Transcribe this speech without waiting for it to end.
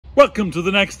Welcome to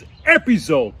the next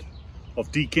episode of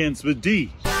Decants with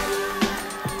D.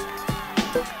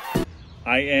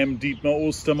 I am Dietmar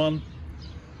Ostermann.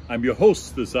 I'm your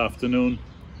host this afternoon,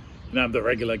 and I'm the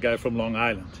regular guy from Long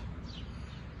Island.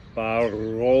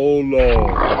 Barolo,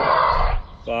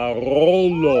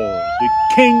 the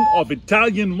king of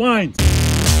Italian wines.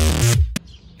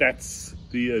 That's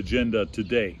the agenda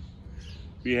today.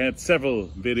 We had several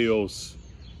videos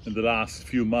in the last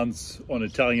few months on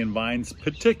Italian wines,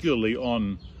 particularly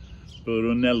on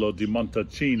Brunello di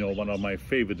Montalcino, one of my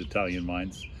favorite Italian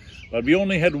wines. But we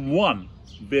only had one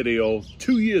video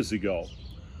 2 years ago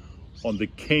on the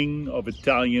king of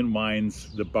Italian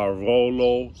wines, the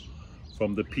Barolo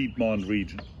from the Piedmont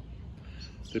region.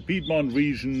 The Piedmont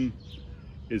region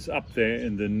is up there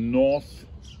in the north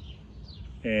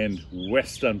and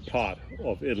western part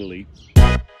of Italy.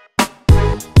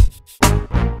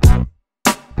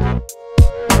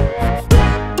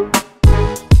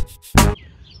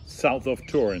 South of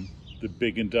Turin, the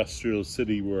big industrial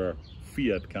city where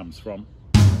Fiat comes from.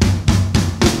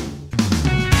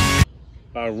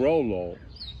 Barolo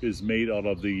is made out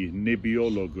of the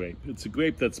Nebbiolo grape. It's a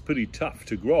grape that's pretty tough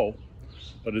to grow,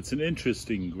 but it's an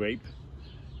interesting grape,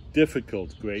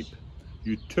 difficult grape.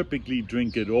 You typically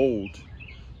drink it old.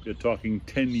 You're talking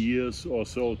 10 years or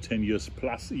so, 10 years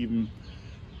plus even.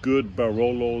 Good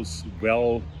Barolos,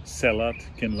 well cellared,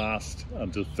 can last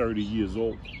until 30 years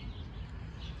old.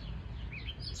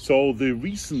 So the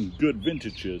recent good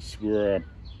vintages were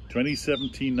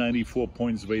 2017, 94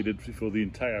 points rated for the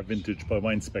entire vintage by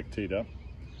Wine Spectator.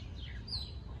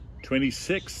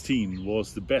 2016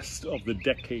 was the best of the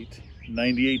decade,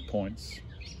 98 points.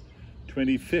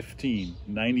 2015,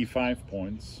 95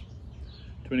 points.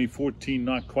 2014,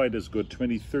 not quite as good.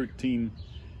 2013,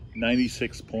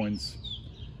 96 points.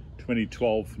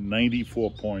 2012,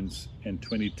 94 points. And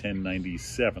 2010,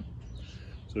 97.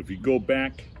 So if you go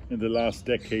back in the last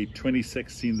decade,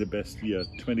 2016 the best year,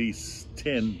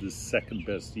 2010 the second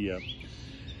best year,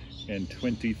 and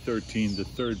 2013 the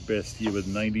third best year with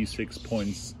 96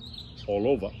 points all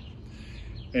over.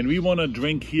 And we want to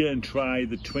drink here and try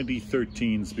the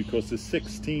 2013s because the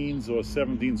 16s or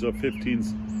 17s or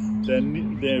 15s,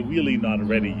 they're really not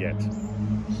ready yet.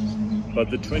 But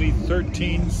the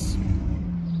 2013s,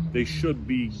 they should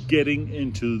be getting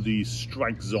into the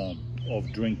strike zone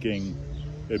of drinking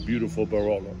a beautiful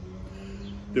Barolo.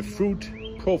 The fruit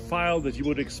profile that you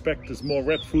would expect is more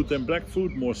red fruit than black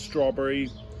fruit, more strawberry,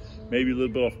 maybe a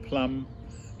little bit of plum,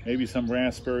 maybe some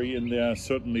raspberry in there,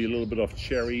 certainly a little bit of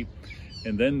cherry.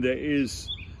 And then there is,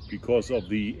 because of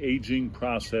the aging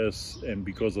process and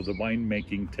because of the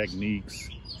winemaking techniques,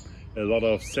 a lot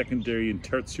of secondary and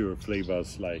tertiary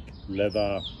flavors like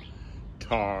leather,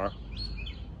 tar,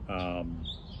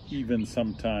 even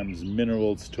sometimes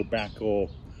minerals, tobacco,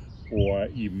 or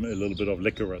even a little bit of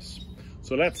licorice.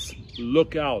 So let's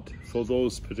look out for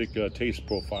those particular taste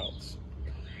profiles.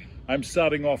 I'm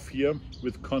starting off here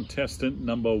with contestant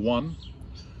number 1,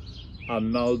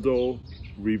 Arnaldo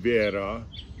Rivera,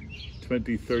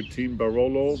 2013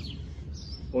 Barolo,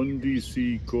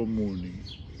 Undicicomuni.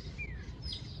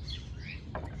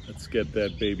 Let's get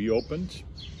that baby opened.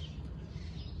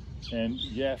 And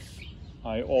yes,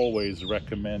 I always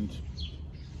recommend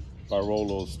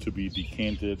Barolos to be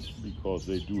decanted because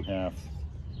they do have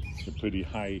a pretty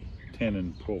high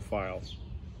tannin profile.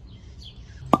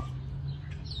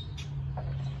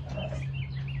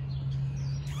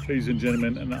 Ladies and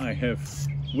gentlemen, and I have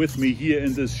with me here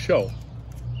in this show,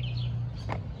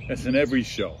 as in every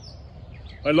show,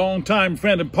 my longtime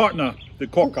friend and partner, the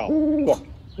Corcal.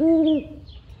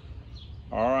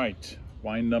 All right,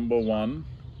 wine number 1,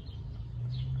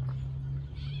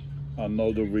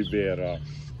 Arnaldo Rivera.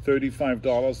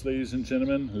 $35, ladies and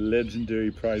gentlemen,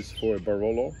 legendary price for a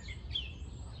Barolo.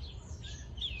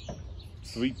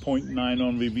 3.9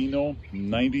 on Vivino,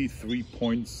 93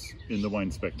 points in the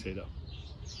Wine Spectator.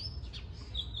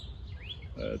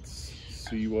 Let's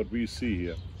see what we see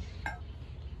here.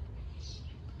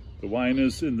 The wine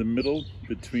is in the middle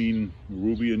between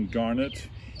ruby and garnet.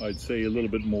 I'd say a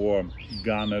little bit more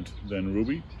garnet than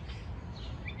ruby.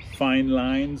 Fine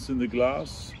lines in the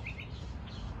glass,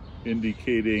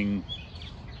 indicating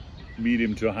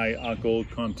medium to high alcohol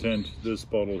content. This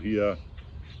bottle here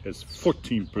has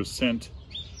 14%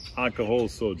 alcohol,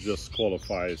 so it just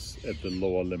qualifies at the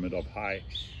lower limit of high.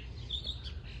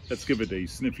 Let's give it a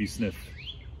sniffy sniff.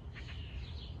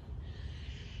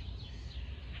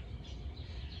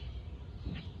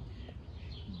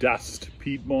 Dust,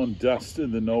 Piedmont dust in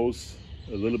the nose,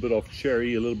 a little bit of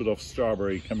cherry, a little bit of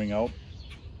strawberry coming out.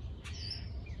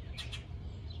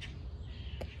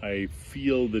 I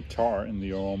feel the tar in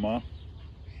the aroma.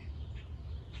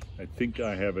 I think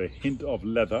I have a hint of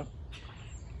leather.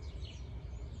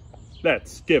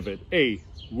 Let's give it a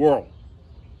whirl.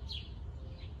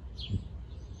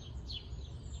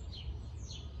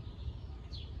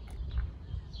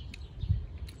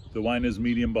 The wine is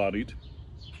medium bodied.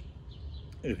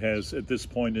 It has, at this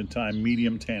point in time,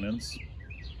 medium tannins.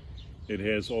 It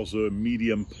has also a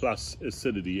medium plus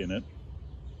acidity in it.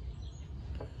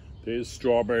 There is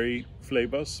strawberry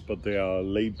flavors, but they are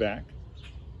laid back.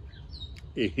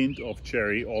 A hint of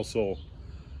cherry also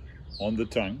on the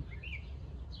tongue.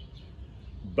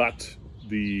 But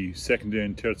the secondary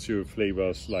and tertiary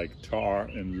flavors like tar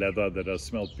and leather that I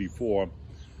smelled before,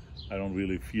 I don't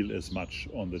really feel as much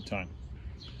on the tongue.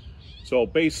 So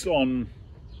based on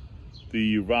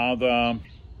the rather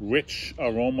rich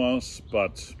aromas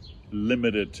but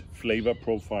limited flavor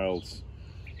profiles,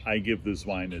 I give this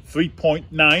wine a 3.9.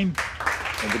 And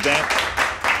with that,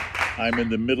 I'm in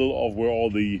the middle of where all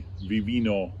the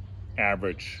Vivino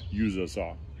average users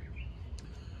are.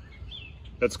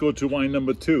 Let's go to wine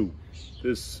number 2.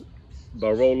 This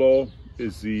Barolo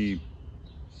is the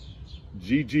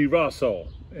Gigi Rosso,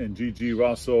 and Gigi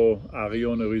Rosso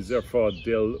Arione Riserva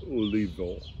Dell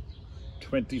Ulivo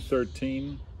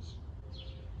 2013.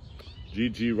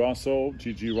 Gigi Rosso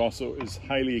is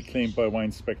highly acclaimed by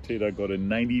Wine Spectator, got a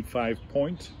 95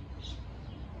 point,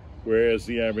 whereas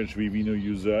the average Vivino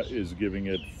user is giving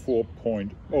it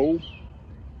 4.0.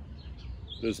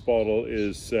 This bottle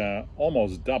is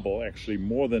almost double, actually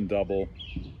more than double,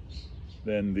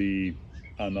 than the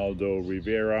Arnaldo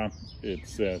Rivera.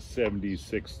 It's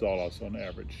 $76 on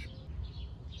average.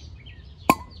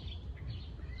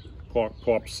 Cork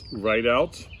pops right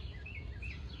out.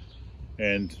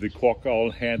 And the cork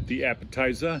owl had the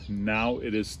appetizer. Now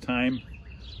it is time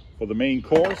for the main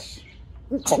course.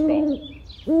 Cork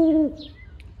owl.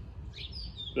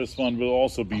 This one will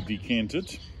also be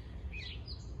decanted.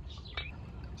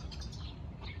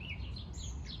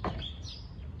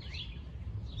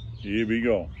 Here we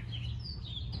go.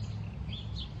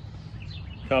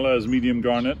 Color is medium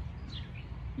garnet.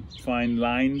 Fine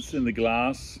lines in the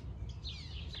glass.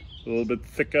 A little bit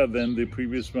thicker than the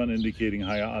previous one, indicating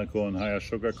higher alcohol and higher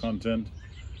sugar content.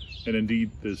 And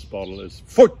indeed, this bottle is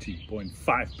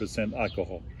 40.5%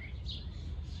 alcohol.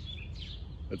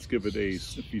 Let's give it a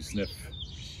sniffy sniff.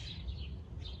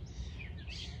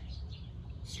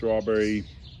 Strawberry,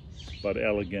 but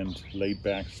elegant, laid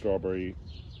back strawberry.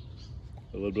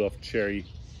 A little bit of cherry.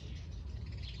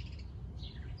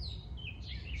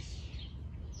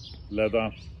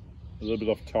 Leather, a little bit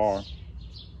of tar.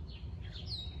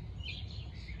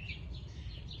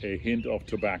 A hint of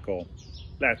tobacco.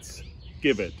 Let's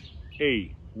give it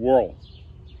a whirl.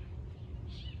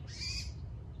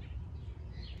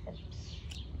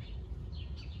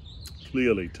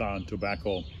 Clearly tar and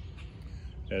tobacco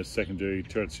as secondary,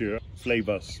 tertiary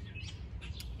flavors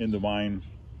in the wine.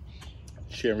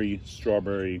 Cherry,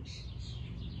 strawberry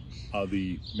are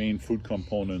the main food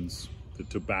components. The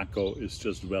tobacco is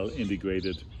just well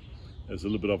integrated. There's a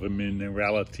little bit of a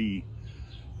minerality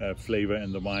flavor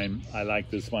in the wine. I like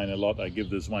this wine a lot. I give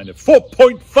this wine a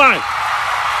 4.5.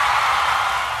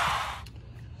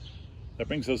 That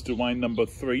brings us to wine number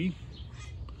 3.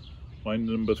 Wine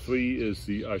number 3 is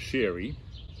the Ascheri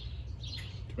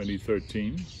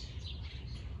 2013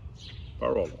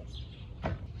 Barolo.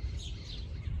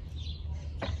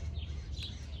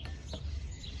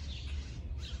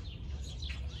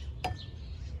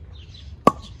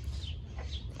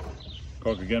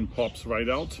 Cork again pops right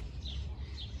out.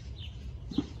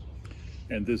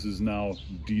 And this is now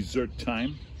dessert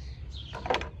time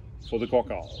for the cork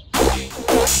owl.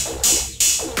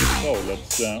 So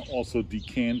let's also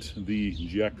decant the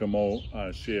Giacomo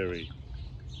Ascheri.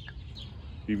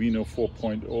 Vivino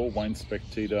 4.0, Wine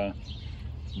Spectator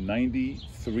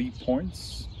 93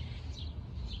 points.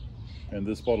 And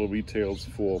this bottle retails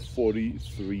for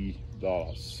 $43.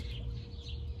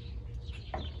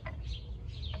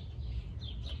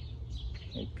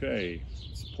 Okay,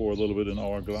 let's pour a little bit in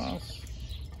our glass.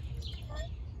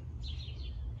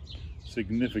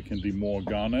 Significantly more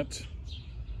garnet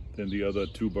than the other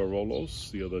two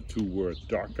Barolos. The other two were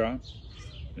darker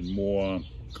and more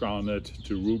garnet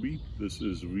to ruby. This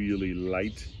is really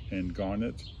light and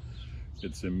garnet.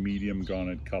 It's a medium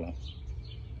garnet color.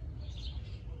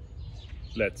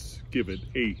 Let's give it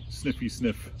a sniffy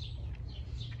sniff.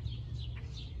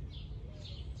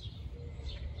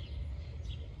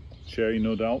 Cherry,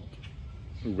 no doubt.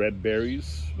 Red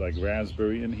berries, like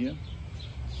raspberry in here.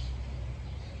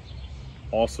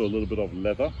 Also a little bit of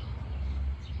leather.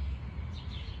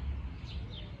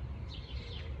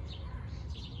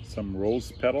 Some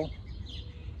rose petal.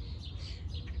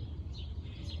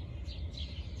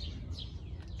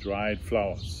 dried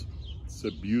flowers. It's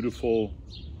a beautiful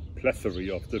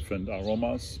plethora of different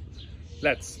aromas.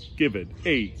 Let's give it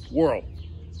a whirl.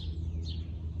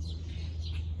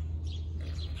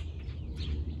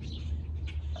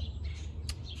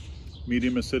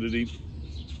 Medium acidity,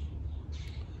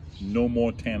 no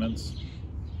more tannins.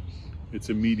 It's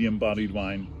a medium bodied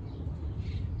wine.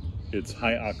 It's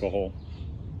high alcohol.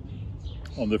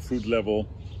 On the fruit level,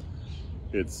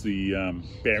 it's the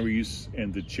berries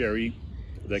and the cherry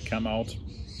that come out.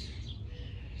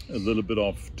 A little bit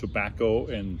of tobacco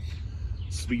and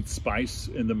sweet spice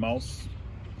in the mouth.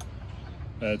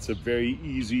 It's a very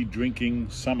easy drinking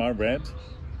summer red.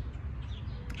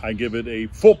 I give it a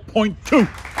 4.2.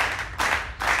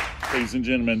 Ladies and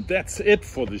gentlemen, that's it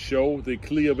for the show. The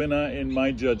clear winner in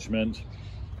my judgment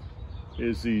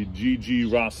is the Gigi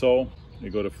Rosso. They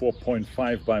got a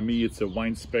 4.5 by me. It's a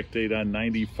Wine Spectator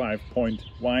 95-point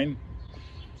wine.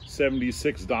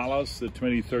 $76. The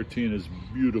 2013 is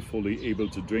beautifully able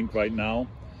to drink right now,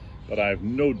 but I have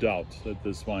no doubt that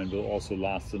this wine will also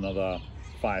last another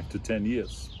 5 to 10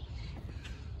 years.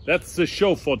 That's the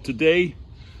show for today.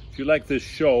 If you like this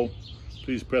show,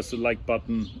 please press the like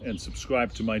button and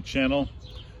subscribe to my channel.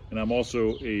 And I'm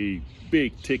also a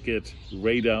big ticket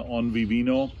raider on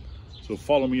Vivino. So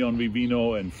follow me on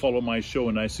Vivino and follow my show,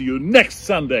 and I see you next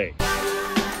Sunday.